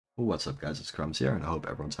What's up guys, it's Crumbs here and I hope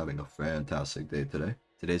everyone's having a fantastic day today.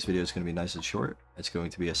 Today's video is going to be nice and short. It's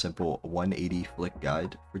going to be a simple 180 flick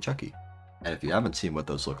guide for Chucky. And if you haven't seen what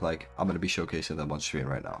those look like, I'm going to be showcasing them on screen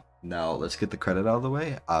right now. Now let's get the credit out of the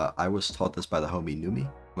way. I was taught this by the homie Numi.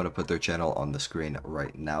 I'm going to put their channel on the screen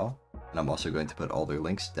right now. And I'm also going to put all their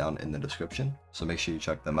links down in the description. So make sure you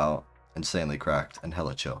check them out. Insanely cracked and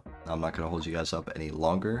hella chill. Now, I'm not going to hold you guys up any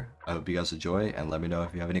longer. I hope you guys enjoy and let me know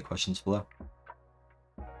if you have any questions below.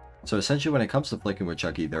 So essentially when it comes to flicking with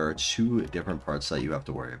Chucky, there are two different parts that you have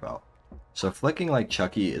to worry about. So flicking like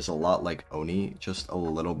Chucky is a lot like Oni, just a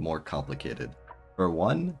little more complicated. For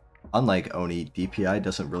one, unlike Oni, DPI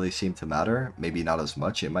doesn't really seem to matter. Maybe not as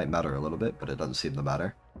much, it might matter a little bit, but it doesn't seem to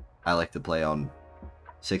matter. I like to play on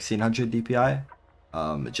 1600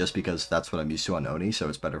 DPI, just because that's what I'm used to on Oni, so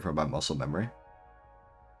it's better for my muscle memory.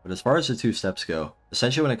 But as far as the two steps go,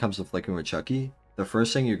 essentially when it comes to flicking with Chucky, the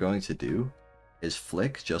first thing you're going to do is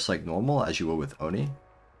flick just like normal as you will with Oni.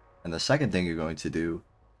 And the second thing you're going to do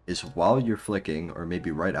is while you're flicking, or maybe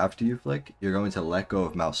right after you flick, you're going to let go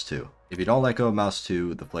of mouse 2. If you don't let go of mouse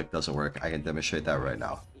 2, the flick doesn't work. I can demonstrate that right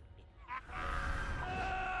now.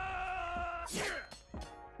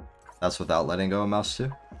 That's without letting go of mouse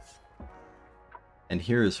 2. And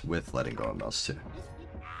here's with letting go of mouse 2.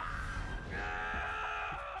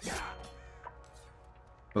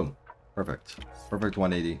 Boom. Perfect. Perfect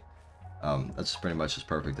 180. That's pretty much as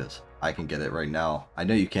perfect as I can get it right now. I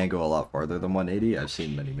know you can go a lot farther than 180. I've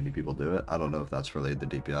seen many people do it. I don't know if that's related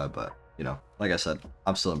to DPI, but you know, like I said,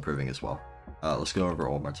 I'm still improving as well. Let's go over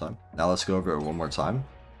it one more time. Now let's go over it one more time.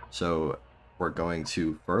 So we're going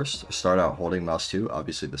to first start out holding mouse 2,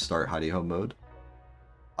 obviously the start hidey home mode,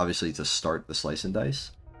 obviously to start the slice and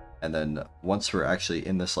dice. And then once we're actually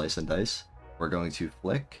in the slice and dice, we're going to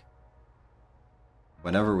flick.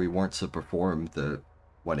 Whenever we want to perform the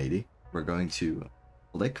 180, we're going to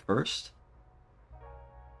flick first,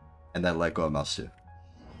 and then let go of mouse 2.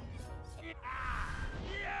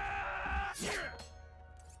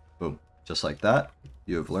 Boom. Just like that,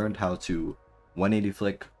 you have learned how to 180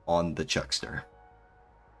 flick on the Chuckster.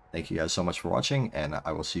 Thank you guys so much for watching, and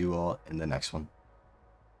I will see you all in the next one.